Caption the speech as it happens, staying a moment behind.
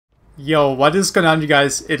Yo, what is going on, you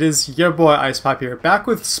guys? It is your boy Icepop here, back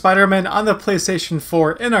with Spider-Man on the PlayStation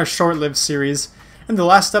 4 in our short-lived series. In the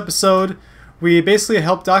last episode, we basically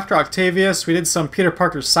helped Dr. Octavius, we did some Peter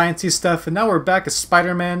Parker science-y stuff, and now we're back as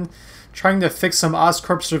Spider-Man, trying to fix some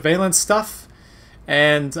Oscorp surveillance stuff,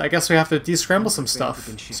 and I guess we have to descramble some stuff.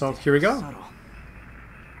 So here we go.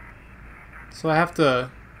 So I have to...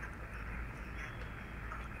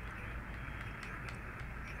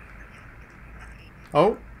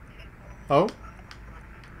 Oh.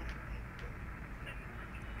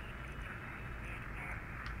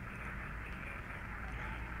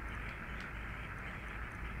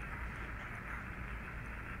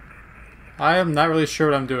 I am not really sure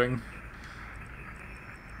what I'm doing.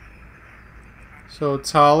 So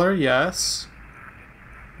taller, yes.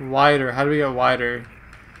 Wider, how do we get wider?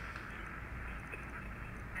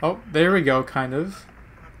 Oh, there we go, kind of.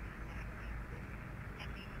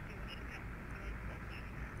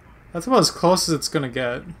 That's about as close as it's gonna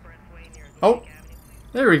get. Oh,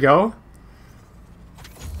 there we go.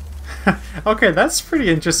 Okay, that's pretty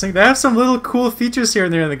interesting. They have some little cool features here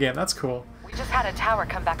and there in the game. That's cool. We just had a tower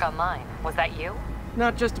come back online. Was that you?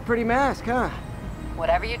 Not just a pretty mask, huh?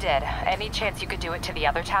 Whatever you did, any chance you could do it to the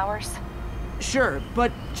other towers? Sure,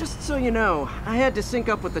 but just so you know, I had to sync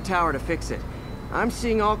up with the tower to fix it. I'm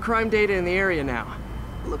seeing all crime data in the area now.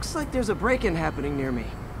 Looks like there's a break-in happening near me.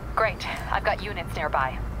 Great. I've got units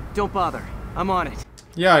nearby. Don't bother. I'm on it.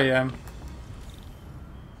 Yeah, I am.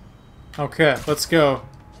 Okay, let's go.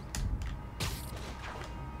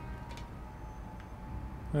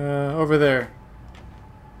 Over there.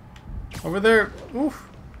 Over there. Oof.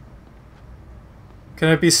 Can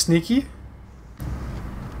I be sneaky?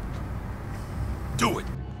 Do it.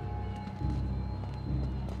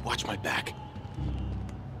 Watch my back.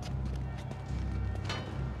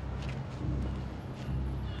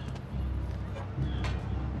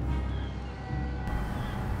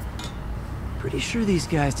 Pretty sure these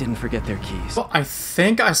guys didn't forget their keys. Well, I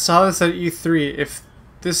think I saw this at E3. If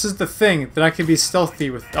this is the thing, then I can be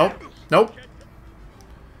stealthy with... Oh, nope.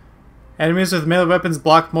 Enemies with melee weapons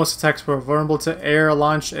block most attacks, but are vulnerable to air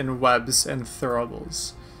launch and webs and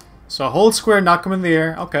throwables. So hold square, knock them in the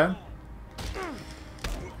air. Okay.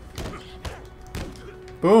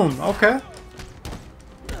 Boom. Okay.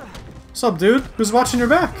 What's up, dude? Who's watching your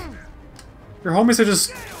back? Your homies are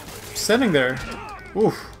just sitting there.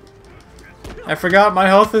 Oof. I forgot my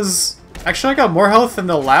health is... Actually, I got more health than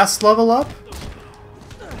the last level up.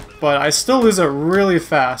 But I still lose it really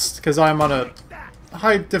fast, because I'm on a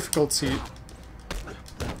high difficulty.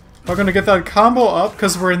 We're gonna get that combo up,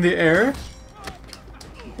 because we're in the air.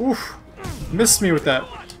 Oof. Missed me with that.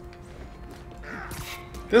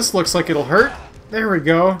 This looks like it'll hurt. There we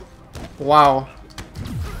go. Wow.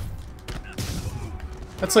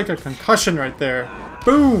 That's like a concussion right there.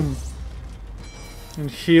 Boom!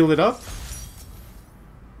 And heal it up.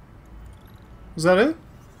 Is that it?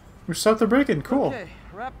 We stopped the break-in. Cool. Okay,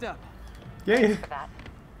 wrapped up. Yay. For that.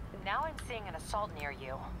 Now I'm seeing an assault near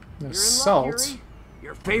you. An assault? Yuri?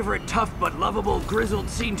 Your favorite tough but lovable, grizzled,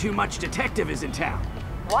 seen-too-much detective is in town.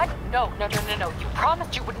 What? No. You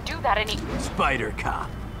promised you wouldn't do that any... Spider Cop.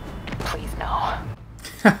 Please, no.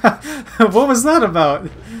 What was that about?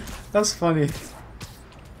 That's funny.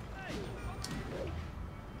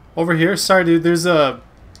 Over here? Sorry, dude. There's a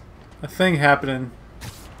thing happening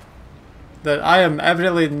that I am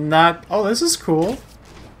evidently not... Oh, this is cool.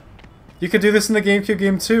 You could do this in the GameCube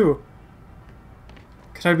game too.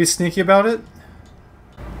 Can I be sneaky about it?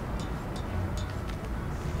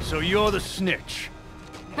 So you're the snitch.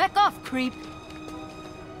 Back off, creep!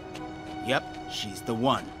 Yep, she's the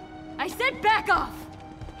one. I said back off!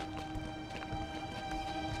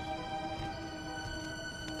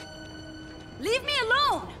 Leave me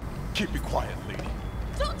alone! Keep it quiet, lady.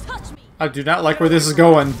 Don't touch me! I do not like where this is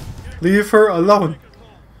going. Leave her alone.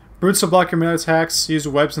 Brutes will block your melee attacks. Use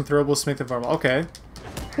webs and throwables to make them vulnerable. Okay.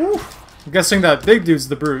 Whew. I'm guessing that big dude's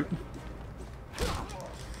the brute.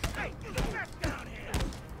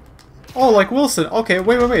 Oh, like Wilson. Okay,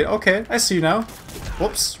 wait. Okay, I see you now.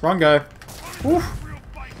 Whoops, wrong guy. Whew.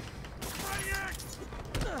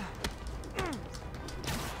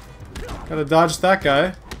 Gotta dodge that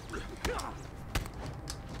guy.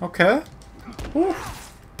 Okay. Whew.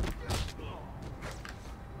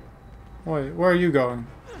 Wait, where are you going?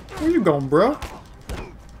 Where are you going, bro?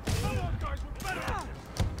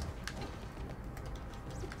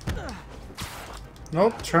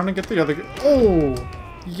 Nope, trying to get the other guy. Oh!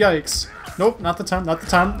 Yikes. Nope, not the time.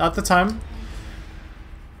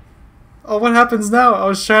 Oh, what happens now? I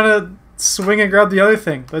was trying to swing and grab the other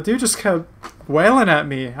thing. The dude just kept wailing at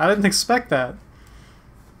me. I didn't expect that.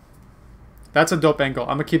 That's a dope angle.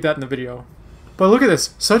 I'm gonna keep that in the video. But look at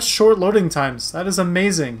this. Such short loading times. That is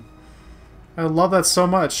amazing. I love that so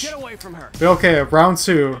much. Get away from her. Okay, round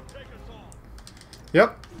 2.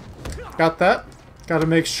 Yep. Got that. Gotta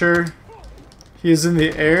make sure he is in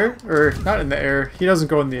the air. Or, not in the air. He doesn't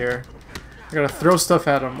go in the air. I gotta throw stuff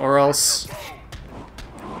at him, or else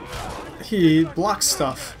he blocks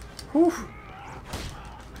stuff. Whew.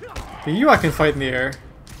 But you I can fight in the air.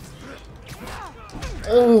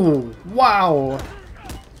 Oh, wow.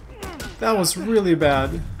 That was really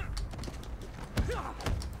bad.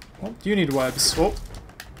 Oh, you need webs. Oh.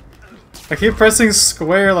 I keep pressing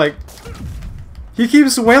square like... He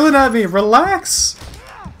keeps wailing at me! Relax!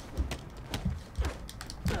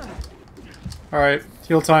 Alright,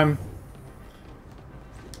 heal time.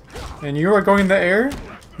 And you are going in the air?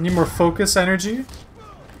 Need more focus energy?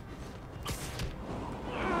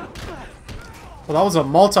 Well, that was a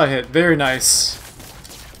multi-hit. Very nice.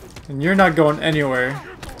 And you're not going anywhere.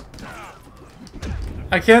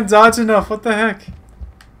 I can't dodge enough. What the heck?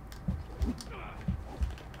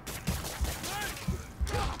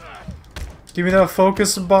 Give me that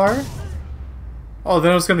focus bar. Oh,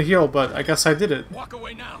 then I was gonna heal, but I guess I did it. Walk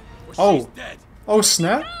away now. Oh. Oh,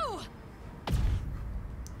 snap.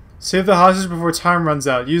 Save the hostage before time runs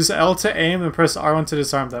out. Use L to aim and press R1 to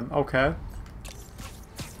disarm them. Okay.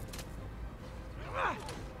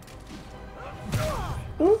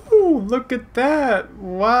 Ooh, look at that.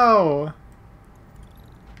 Wow.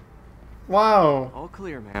 Wow. All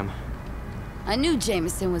clear, ma'am. I knew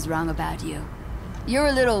Jameson was wrong about you. You're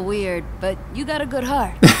a little weird, but you got a good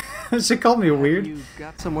heart. She called me weird. You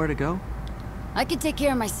got somewhere to go? I can take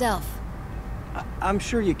care of myself. I'm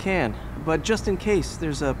sure you can, but just in case,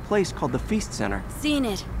 there's a place called the Feast Center. Seen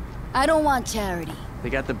it. I don't want charity. They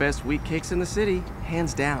got the best wheat cakes in the city,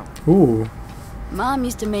 hands down. Ooh. Mom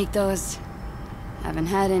used to make those. Haven't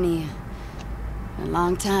had any in a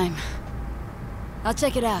long time. I'll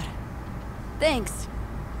check it out. Thanks,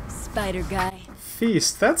 Spider Guy.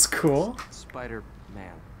 Feast. That's cool.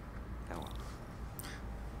 Spider-Man. Oh.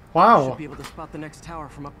 Wow. Should be able to spot the next tower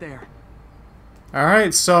from up there.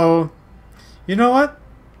 Alright, so... You know what?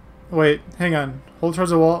 Wait, hang on. Hold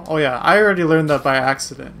towards the wall. Oh yeah, I already learned that by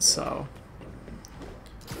accident, so...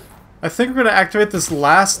 I think we're gonna activate this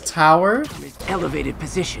last tower. Elevated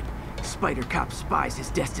position. Spider Cop spies his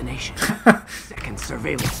destination. Second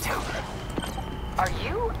surveillance tower. Are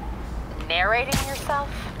you narrating yourself?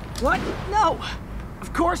 What? No!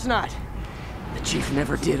 Of course not! The chief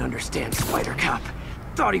never did understand Spider Cop.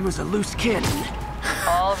 Thought he was a loose cannon.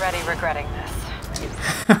 Already regretting this.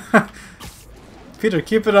 Peter,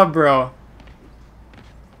 keep it up, bro.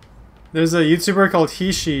 There's a YouTuber called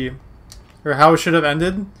Hishi, or How It Should Have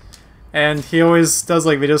Ended, and he always does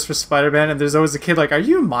like videos for Spider-Man, and there's always a kid like, are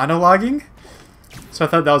you monologuing? So I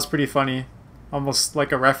thought that was pretty funny. Almost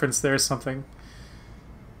like a reference there or something.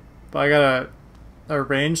 But I gotta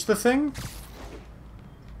arrange the thing?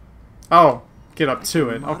 Oh, get up to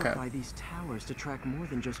it. Okay. Modify these towers to track more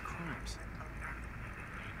than just crimes.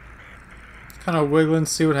 Kind of wiggling,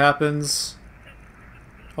 see what happens.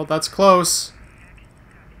 Oh, that's close.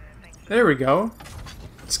 There we go.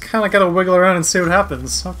 Just kind of gotta wiggle around and see what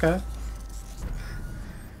happens. Okay.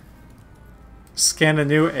 Scan a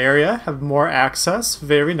new area, have more access.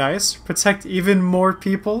 Very nice. Protect even more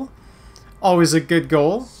people. Always a good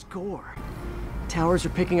goal. Score. Towers are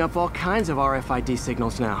picking up all kinds of RFID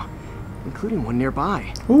signals now, including one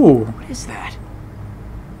nearby. Ooh. What is that?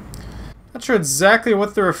 Not sure exactly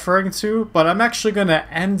what they're referring to, but I'm actually gonna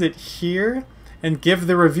end it here and give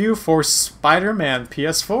the review for Spider-Man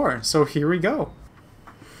PS4. So here we go.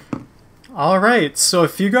 Alright, so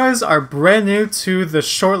if you guys are brand new to the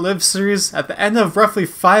short-lived series, at the end of roughly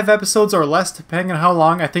 5 episodes or less, depending on how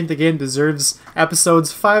long I think the game deserves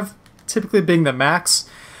episodes, 5 typically being the max,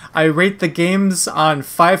 I rate the games on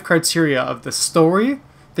 5 criteria of the story,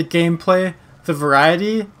 the gameplay, the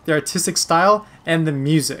variety, the artistic style, and the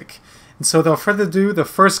music. And so without further ado, the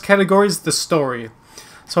first category is the story.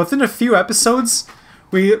 So within a few episodes,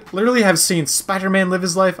 we literally have seen Spider-Man live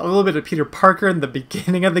his life, a little bit of Peter Parker in the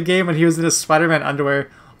beginning of the game when he was in his Spider-Man underwear.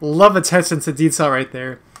 Love attention to detail right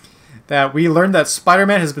there. That we learned that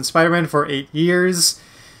Spider-Man has been Spider-Man for 8 years.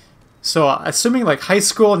 So assuming like high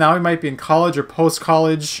school, now he might be in college or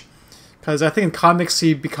post-college. Because I think in comics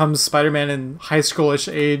he becomes Spider-Man in high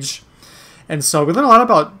schoolish age. And so we learn a lot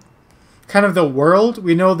about kind of the world.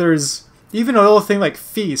 We know there's even a little thing like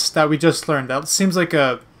Feast that we just learned. That seems like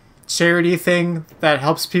a charity thing that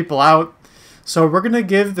helps people out. So we're going to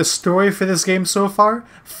give the story for this game so far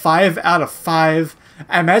 5 out of 5.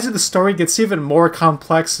 I imagine the story gets even more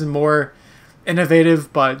complex and more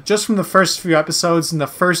innovative, but just from the first few episodes and the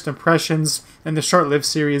first impressions in the short-lived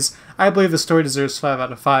series, I believe the story deserves 5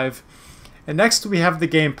 out of 5. And next we have the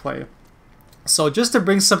gameplay. So just to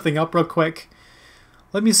bring something up real quick,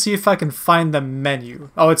 let me see if I can find the menu.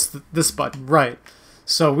 Oh, it's this button, right.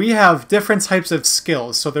 So we have different types of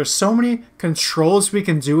skills. So there's so many controls we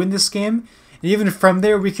can do in this game. And even from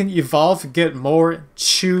there, we can evolve, get more,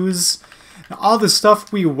 choose. All the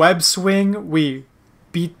stuff, we web swing, we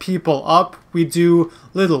beat people up, we do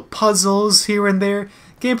little puzzles here and there.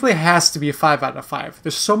 Gameplay has to be 5 out of 5.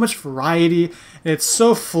 There's so much variety, and it's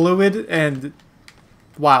so fluid, and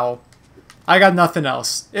wow. I got nothing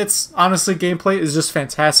else. It's honestly, gameplay is just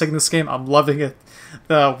fantastic in this game. I'm loving it.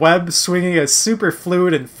 The web swinging is super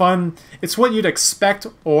fluid and fun. It's what you'd expect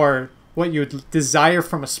or what you'd desire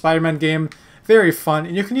from a Spider-Man game. Very fun,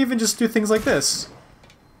 and you can even just do things like this.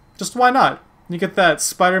 Just why not? You get that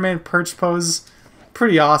Spider-Man perch pose.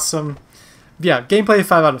 Pretty awesome. Yeah, gameplay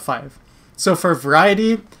 5 out of 5. So for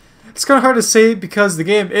variety, it's kind of hard to say because the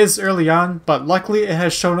game is early on, but luckily it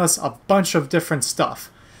has shown us a bunch of different stuff.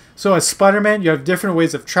 So as Spider-Man, you have different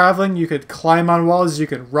ways of traveling. You could climb on walls, you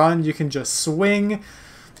can run, you can just swing,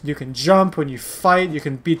 you can jump. When you fight, you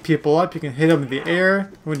can beat people up, you can hit them in the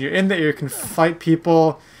air. When you're in the air, you can fight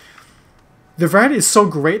people. The variety is so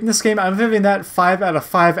great in this game. I'm giving that 5 out of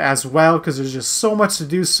 5 as well because there's just so much to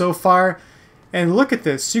do so far. And look at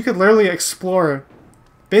this. You could literally explore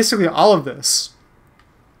basically all of this.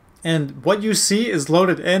 And what you see is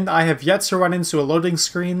loaded in. I have yet to run into a loading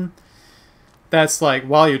screen that's like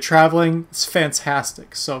while you're traveling. It's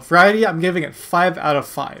fantastic. So variety, I'm giving it 5 out of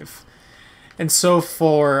 5. And so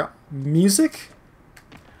for music,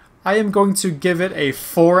 I am going to give it a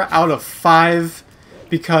 4 out of 5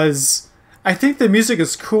 because I think the music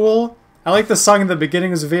is cool. I like the song in the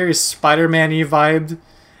beginning. It's very Spider-Man-y vibed.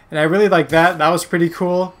 And I really like that. That was pretty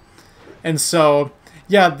cool. And so,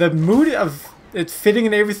 yeah, the mood of it fitting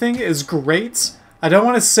and everything is great. I don't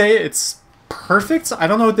want to say it's perfect. I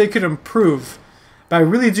don't know what they could improve. But I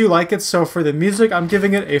really do like it. So for the music, I'm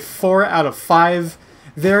giving it a 4 out of 5.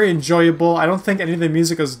 Very enjoyable. I don't think any of the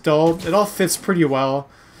music is dull. It all fits pretty well.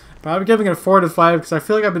 But I'm giving it a 4 out of 5 because I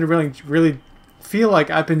feel like I've been really feel like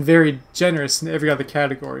I've been very generous in every other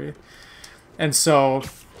category. And so,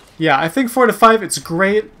 yeah, I think 4 out of 5, it's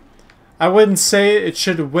great. I wouldn't say it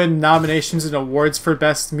should win nominations and awards for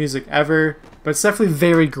best music ever, but it's definitely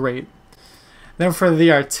very great. Then for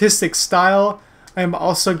the artistic style, I'm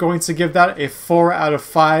also going to give that a 4 out of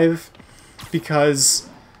 5 because,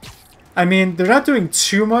 I mean, they're not doing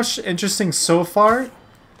too much interesting so far,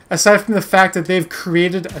 aside from the fact that they've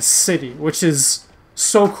created a city, which is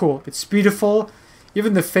so cool. It's beautiful.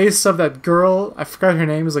 Even the face of that girl, I forgot her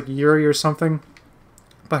name, is like Yuri or something,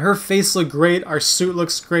 but her face looked great. Our suit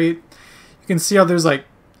looks great. You can see how there's like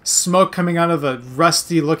smoke coming out of a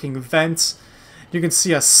rusty looking vent. You can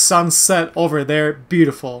see a sunset over there.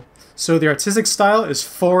 Beautiful. So the artistic style is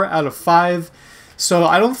 4 out of 5. So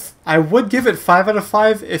I would give it 5 out of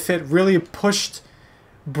 5 if it really pushed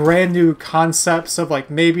brand new concepts of like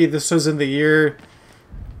maybe this was in the year,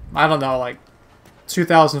 I don't know, like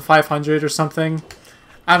 2500 or something.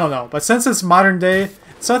 I don't know. But since it's modern day,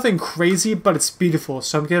 it's nothing crazy, but it's beautiful.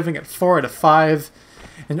 So I'm giving it 4 out of 5.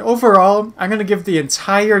 And overall, I'm going to give the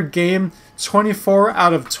entire game 24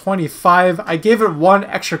 out of 25. I gave it 1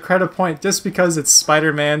 extra credit point just because it's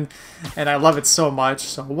Spider-Man and I love it so much.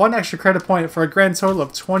 So 1 extra credit point for a grand total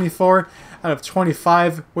of 24 out of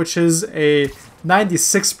 25, which is a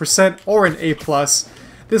 96% or an A+.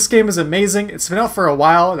 This game is amazing. It's been out for a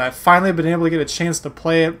while and I've finally been able to get a chance to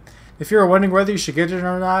play it. If you're wondering whether you should get it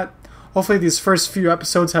or not, hopefully these first few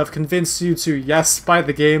episodes have convinced you to yes, buy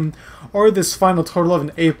the game, or this final total of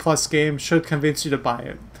an A+ game should convince you to buy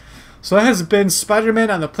it. So that has been Spider-Man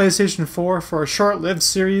on the PlayStation 4 for a short-lived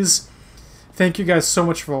series. Thank you guys so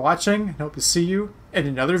much for watching, and hope to see you in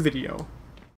another video.